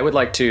 I would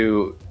like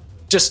to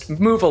just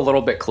move a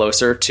little bit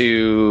closer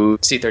to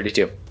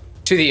C32,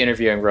 to the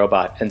interviewing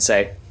robot, and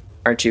say,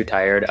 aren't you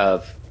tired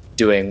of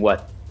doing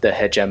what the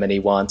hegemony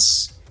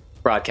wants,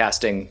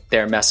 broadcasting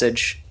their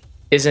message?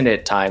 Isn't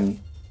it time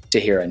to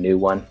hear a new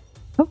one?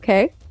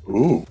 Okay.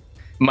 Ooh.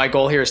 My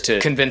goal here is to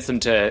convince them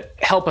to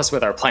help us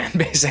with our plan,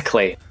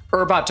 basically.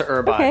 Urbot to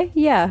Urbot. Okay,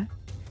 yeah.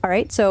 All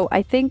right, so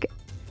I think,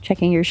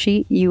 checking your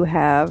sheet, you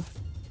have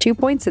 2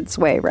 points in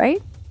sway,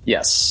 right?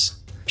 Yes.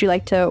 Would you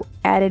like to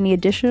add any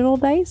additional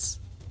dice?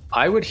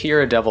 I would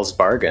hear a devil's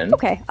bargain.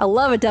 Okay, I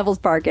love a devil's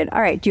bargain.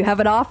 All right, do you have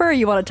an offer, or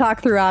you want to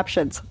talk through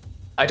options?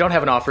 I don't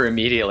have an offer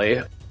immediately.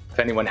 If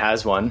anyone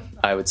has one,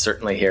 I would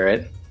certainly hear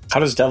it.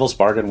 How does Devil's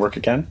Bargain work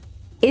again?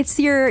 It's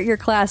your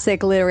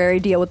classic literary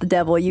deal with the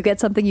devil. You get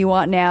something you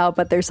want now,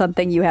 but there's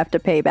something you have to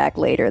pay back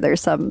later.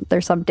 There's some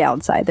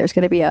downside. There's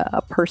going to be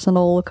a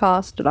personal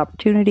cost, an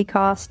opportunity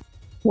cost.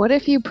 What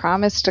if you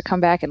promise to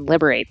come back and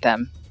liberate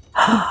them?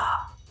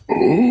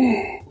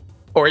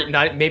 Or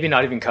maybe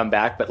not even come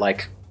back, but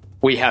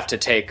we have to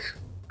take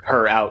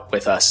her out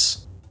with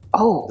us.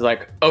 Oh.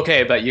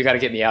 Okay, but you got to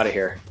get me out of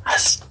here.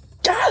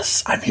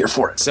 Yes, I'm here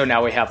for it. So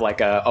now we have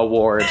a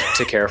ward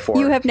to care for.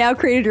 You have now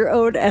created your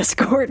own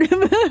escort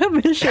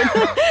mission.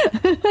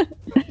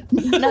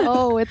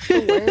 No, it's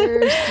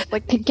the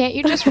worst. Can't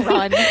you just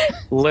run?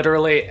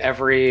 Literally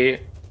every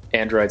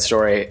Android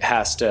story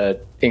has to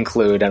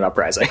include an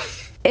uprising.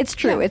 It's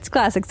true. Yeah. It's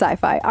classic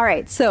sci-fi. All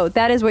right, so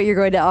that is what you're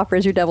going to offer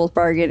as your devil's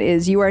bargain,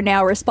 is you are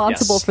now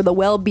responsible for the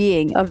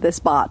well-being of this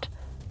bot.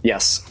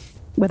 Yes.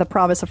 With a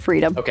promise of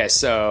freedom. Okay,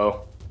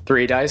 so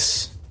 3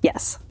 dice?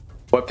 Yes.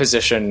 What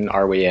position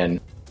are we in?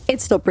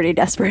 It's still pretty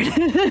desperate.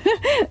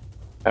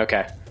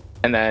 Okay.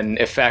 And then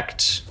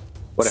effect.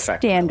 What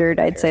effect? Standard,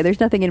 I'd say.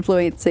 There's nothing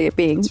influencing it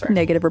being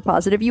negative or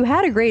positive. You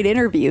had a great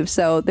interview,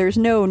 so there's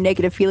no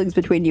negative feelings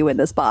between you and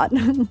this bot.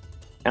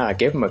 I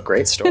gave him a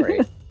great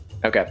story.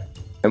 Okay.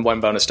 And 1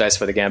 bonus dice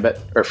for the gambit?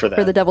 Or for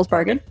the devil's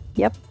bargain?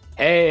 Yep.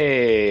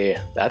 Hey,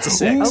 that's a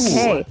 6.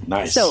 Okay.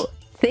 Nice. So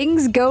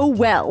things go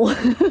well.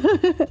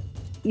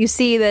 You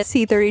see that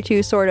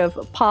C32 sort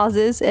of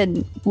pauses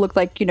and looked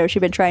like, she'd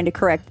been trying to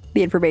correct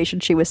the information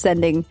she was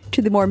sending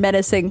to the more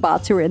menacing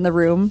bots who were in the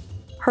room.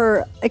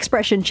 Her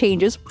expression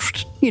changes,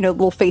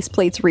 little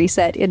faceplates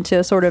reset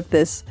into sort of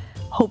this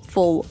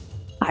hopeful,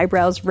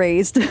 eyebrows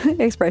raised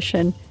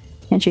expression.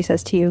 And she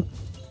says to you,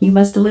 "You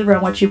must deliver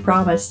on what you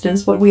promised,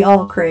 is what we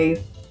all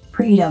crave.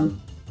 Freedom."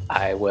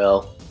 I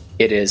will.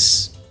 It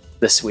is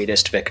the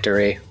sweetest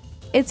victory.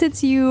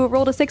 Since you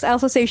rolled a 6, I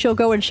also say she'll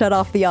go and shut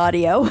off the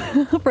audio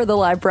for the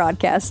live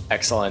broadcast.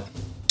 Excellent.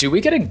 Do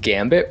we get a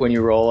gambit when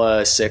you roll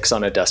a 6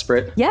 on a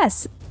desperate?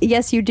 Yes,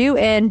 you do,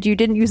 and you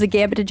didn't use a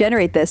gambit to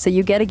generate this, so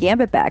you get a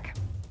gambit back.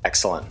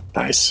 Excellent.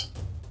 Nice.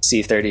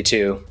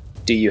 C32,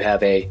 do you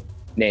have a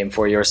name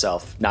for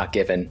yourself not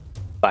given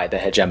by the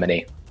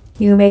hegemony?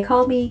 You may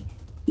call me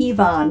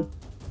Yvonne.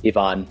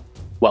 Yvonne,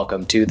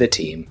 welcome to the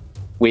team.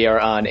 We are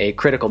on a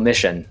critical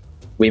mission.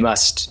 We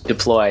must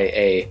deploy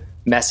a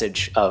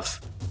message of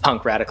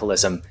punk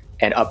radicalism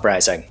and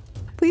uprising.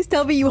 Please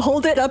tell me you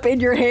hold it up in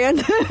your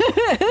hand.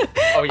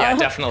 Oh yeah,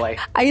 definitely.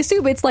 I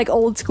assume it's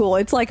old school.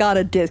 It's on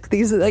a disc.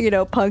 These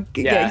punk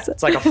yeah, gigs.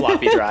 It's like a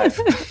floppy drive.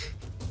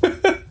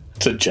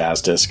 It's a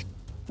jazz disc.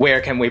 Where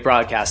can we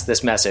broadcast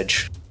this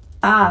message?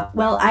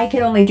 Well, I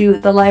can only do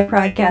the live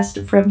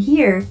broadcast from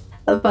here,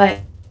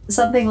 but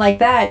something like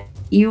that,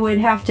 you would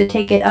have to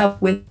take it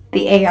up with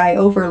the AI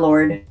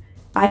overlord.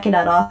 I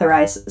cannot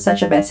authorize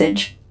such a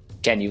message.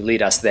 Can you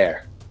lead us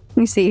there?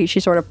 You see, she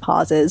sort of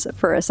pauses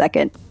for a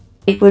second.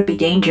 It would be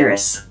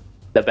dangerous.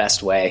 The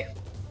best way.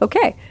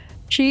 Okay.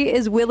 She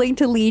is willing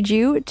to lead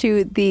you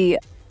to the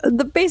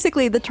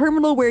basically the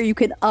terminal where you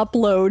can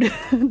upload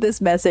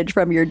this message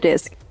from your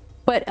disk.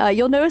 But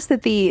you'll notice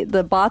that the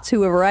bots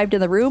who have arrived in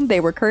the room, they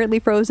were currently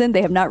frozen.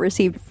 They have not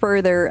received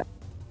further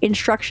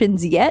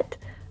instructions yet,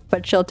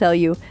 but she'll tell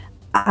you,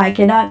 I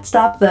cannot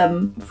stop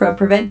them from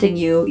preventing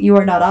you. You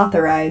are not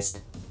authorized,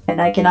 and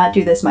I cannot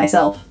do this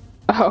myself.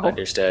 Oh,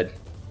 Understood.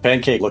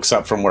 Pancake looks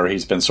up from where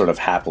he's been sort of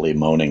happily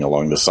moaning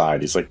along the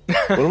side. He's like,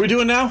 what are we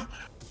doing now?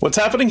 What's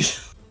happening?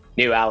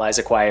 New allies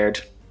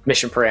acquired.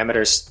 Mission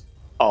parameters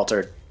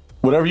altered.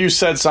 Whatever you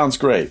said sounds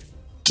great.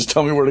 Just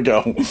tell me where to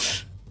go.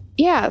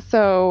 yeah.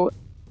 So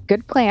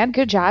good plan.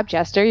 Good job,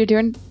 Jester. You're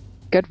doing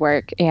good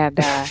work. And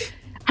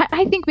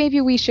I think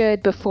maybe we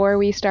should, before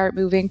we start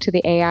moving to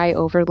the AI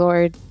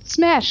overlord,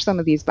 smash some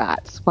of these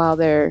bots while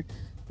they're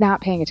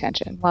not paying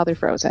attention, while they're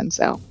frozen.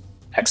 So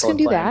Excellent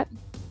we can do plan.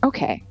 that.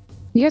 Okay.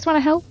 You guys want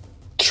to help?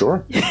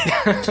 Sure.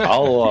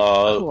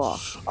 Cool.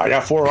 I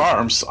got 4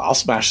 arms. I'll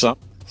smash some.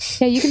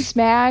 Yeah, you can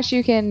smash,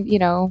 you can,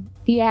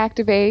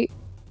 deactivate,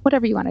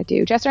 whatever you want to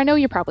do. Jester, I know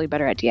you're probably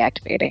better at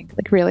deactivating.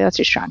 Like, really, that's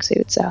your strong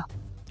suit, so,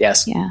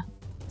 Yes. yeah.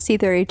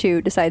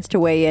 C32 decides to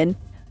weigh in.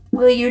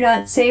 Will you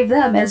not save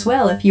them as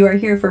well if you are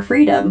here for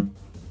freedom?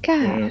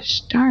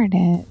 Gosh, darn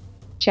it.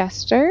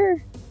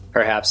 Jester?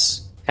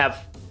 Perhaps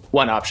have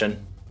one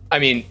option. I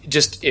mean,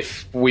 just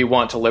if we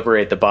want to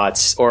liberate the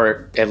bots,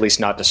 or at least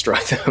not destroy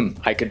them,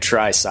 I could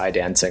try side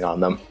dancing on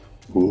them.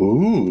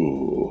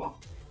 Ooh.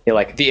 You're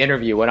like, the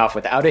interview went off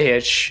without a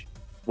hitch.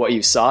 What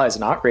you saw is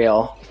not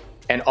real.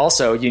 And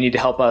also, you need to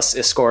help us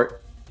escort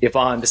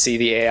Yvonne to see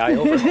the AI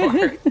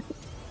overlord.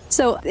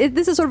 So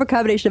this is sort of a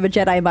combination of a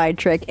Jedi mind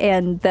trick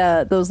and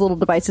those little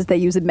devices they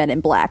use in Men in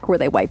Black where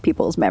they wipe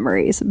people's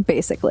memories,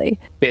 basically.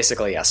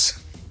 Basically,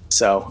 yes.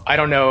 So I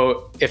don't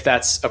know if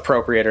that's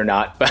appropriate or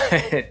not,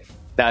 but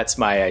that's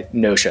my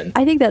notion.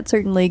 I think that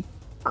certainly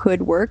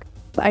could work.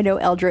 I know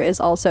Eldra is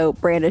also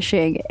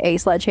brandishing a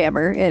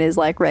sledgehammer and is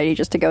like ready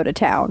just to go to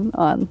town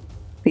on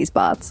these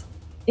bots.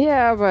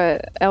 Yeah,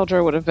 but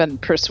Eldra would have been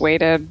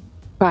persuaded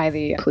by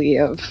the plea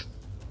of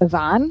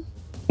Yvonne.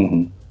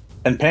 Mm-hmm.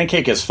 And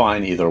Pancake is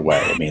fine either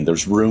way. I mean,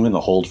 there's room in the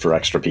hold for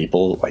extra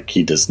people. Like,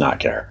 he does not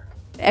care.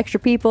 Extra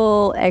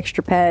people,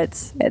 extra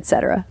pets,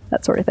 etc.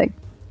 That sort of thing.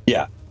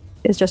 Yeah.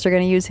 Is Jester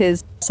going to use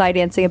his side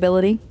dancing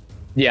ability?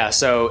 Yeah,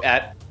 so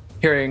at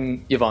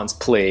hearing Yvonne's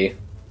plea,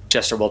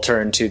 Jester will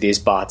turn to these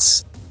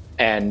bots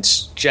and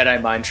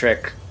Jedi mind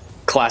trick,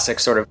 classic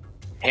sort of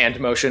hand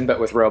motion, but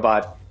with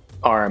robot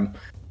arm,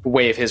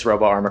 wave his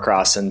robot arm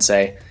across and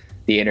say,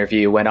 the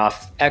interview went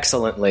off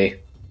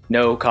excellently.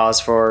 No cause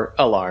for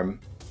alarm.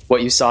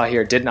 What you saw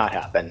here did not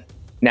happen.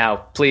 Now,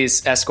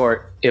 please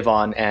escort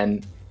Yvonne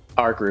and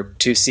our group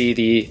to see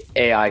the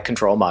AI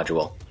control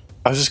module.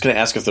 I was just going to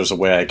ask if there's a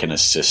way I can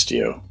assist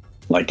you.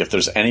 Like, if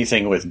there's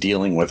anything with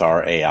dealing with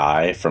our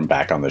AI from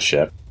back on the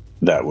ship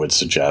that would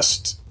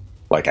suggest,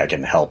 like, I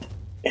can help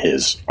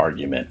his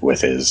argument with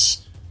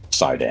his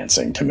side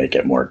dancing to make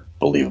it more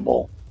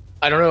believable.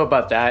 I don't know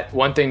about that.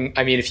 One thing,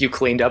 I mean, if you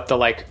cleaned up the,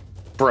 like,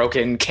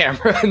 broken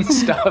camera and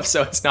stuff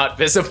so it's not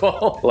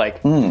visible, like,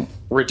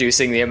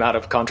 reducing the amount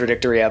of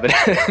contradictory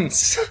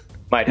evidence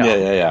might help.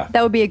 Yeah.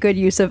 That would be a good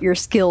use of your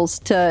skills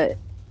to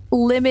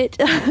limit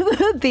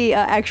the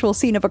actual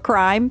scene of a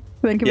crime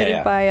when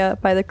committed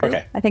by the crew.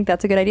 Okay. I think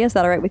that's a good idea. Is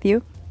that all right with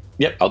you?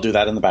 Yep, I'll do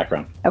that in the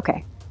background.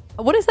 Okay.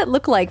 What does that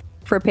look like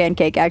for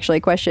Pancake, actually?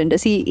 Question.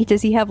 Does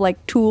he have,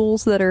 like,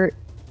 tools that are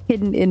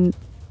hidden in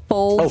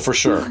folds? Oh, for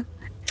sure.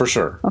 For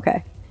sure.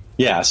 Okay.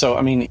 Yeah, so,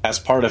 I mean, as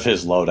part of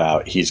his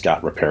loadout, he's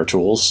got repair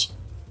tools.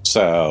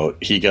 So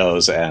he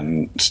goes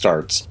and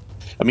starts...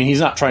 I mean,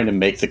 he's not trying to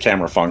make the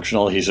camera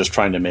functional. He's just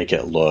trying to make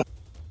it look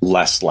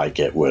less like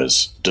it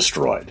was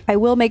destroyed. I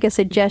will make a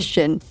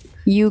suggestion.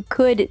 You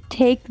could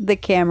take the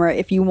camera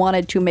if you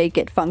wanted to make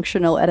it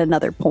functional at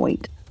another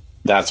point.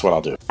 That's what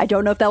I'll do. I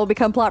don't know if that will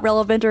become plot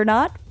relevant or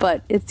not,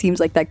 but it seems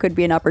like that could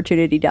be an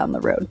opportunity down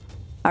the road.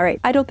 All right.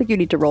 I don't think you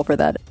need to roll for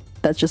that.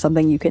 That's just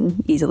something you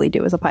can easily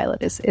do as a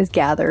pilot, is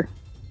gather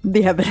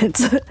the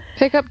evidence.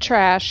 Pick up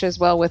trash is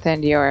well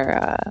within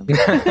your...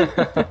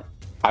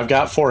 I've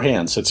got 4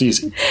 hands. It's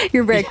easy.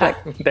 You're very quick.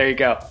 There you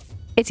go.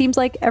 It seems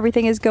like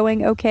everything is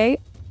going okay.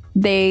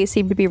 They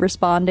seem to be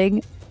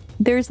responding.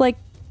 There's like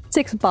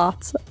 6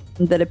 bots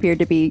that appear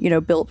to be,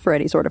 built for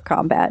any sort of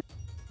combat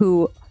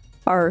who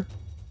are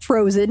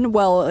frozen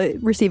while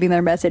receiving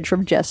their message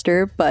from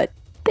Jester, but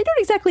they don't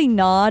exactly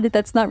nod.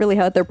 That's not really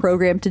how they're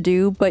programmed to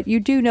do, but you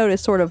do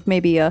notice sort of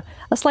maybe a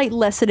slight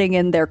lessening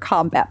in their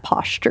combat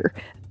posture,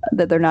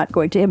 that they're not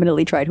going to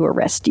imminently try to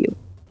arrest you.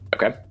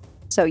 Okay.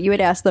 So you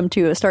would ask them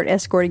to start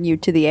escorting you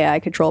to the AI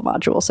control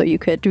module so you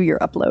could do your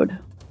upload.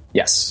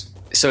 Yes.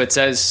 So it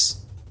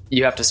says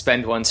You have to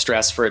spend 1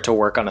 stress for it to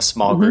work on a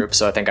small group,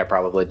 so I think I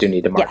probably do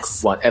need to mark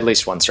at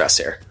least 1 stress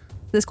here.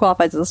 This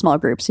qualifies as a small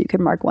group, so you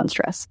can mark 1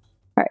 stress.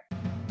 All right.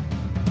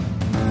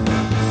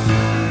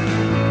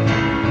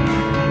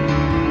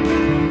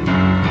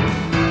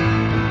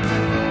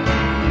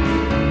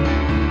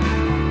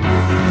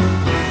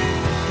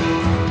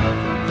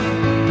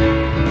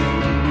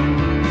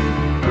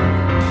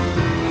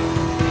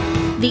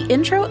 The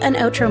intro and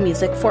outro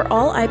music for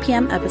all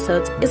IPM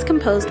episodes is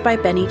composed by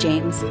Benny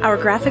James. Our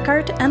graphic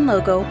art and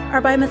logo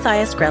are by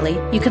Matthias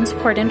Grelli. You can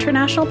support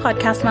International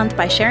Podcast Month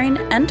by sharing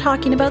and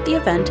talking about the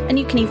event, and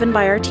you can even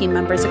buy our team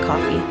members a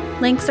coffee.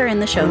 Links are in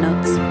the show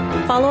notes.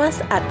 Follow us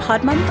at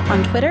PodMonth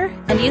on Twitter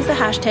and use the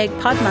hashtag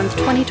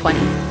PodMonth2020.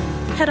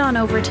 Head on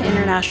over to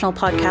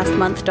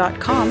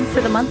internationalpodcastmonth.com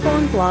for the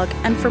month-long blog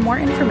and for more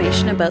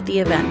information about the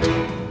event.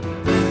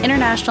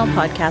 International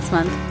Podcast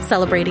Month,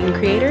 celebrating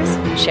creators,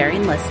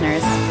 sharing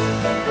listeners.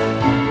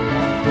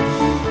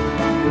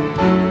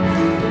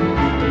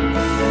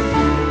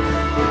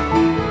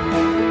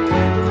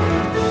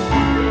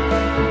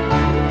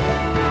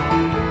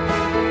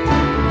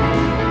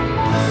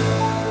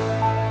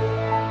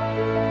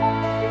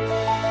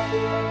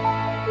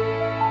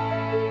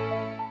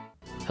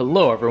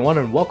 Hello, everyone,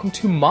 and welcome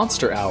to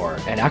Monster Hour,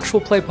 an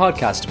actual play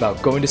podcast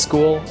about going to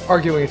school,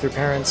 arguing with your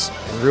parents,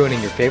 and ruining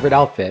your favorite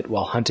outfit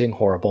while hunting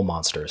horrible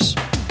monsters.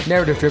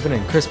 Narrative-driven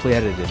and crisply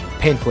edited,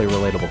 painfully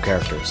relatable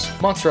characters.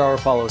 Monster Hour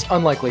follows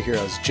unlikely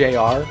heroes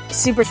JR,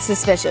 super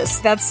suspicious.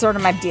 That's sort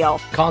of my deal.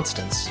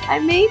 Constance, I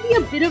may be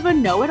a bit of a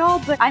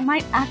know-it-all, but I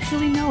might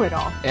actually know it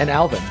all. and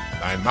Alvin,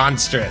 I'm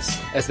monstrous.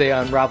 as they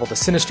unravel the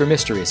sinister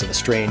mysteries of a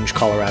strange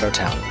Colorado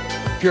town.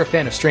 If you're a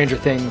fan of Stranger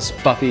Things,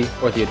 Buffy,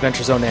 or the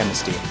Adventure Zone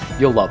Amnesty,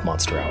 you'll love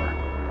Monster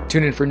Hour.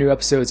 Tune in for new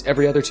episodes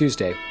every other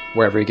Tuesday,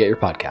 wherever you get your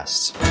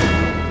podcasts.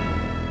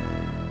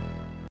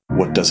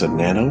 What does a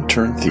nano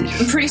turn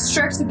thief? I'm pretty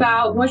strict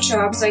about what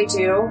jobs I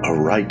do. A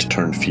right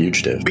turned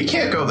fugitive? We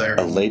can't go there.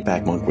 A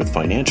laid-back monk with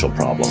financial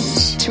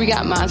problems? We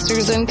got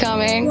monsters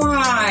incoming.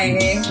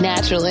 Why?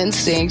 Natural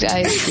instinct, I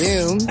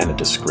assume. And a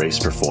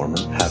disgraced performer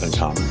have in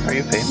common? Are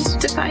you famous?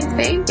 Define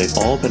fame. They've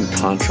all been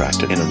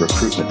contracted in a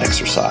recruitment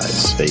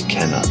exercise they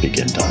cannot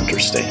begin to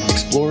understand.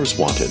 Explorers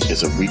Wanted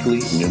is a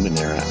weekly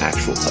Numenera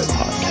actual play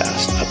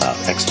podcast about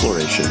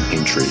exploration,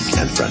 intrigue,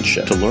 and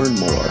friendship. To learn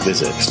more,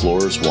 visit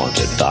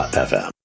explorerswanted.fm.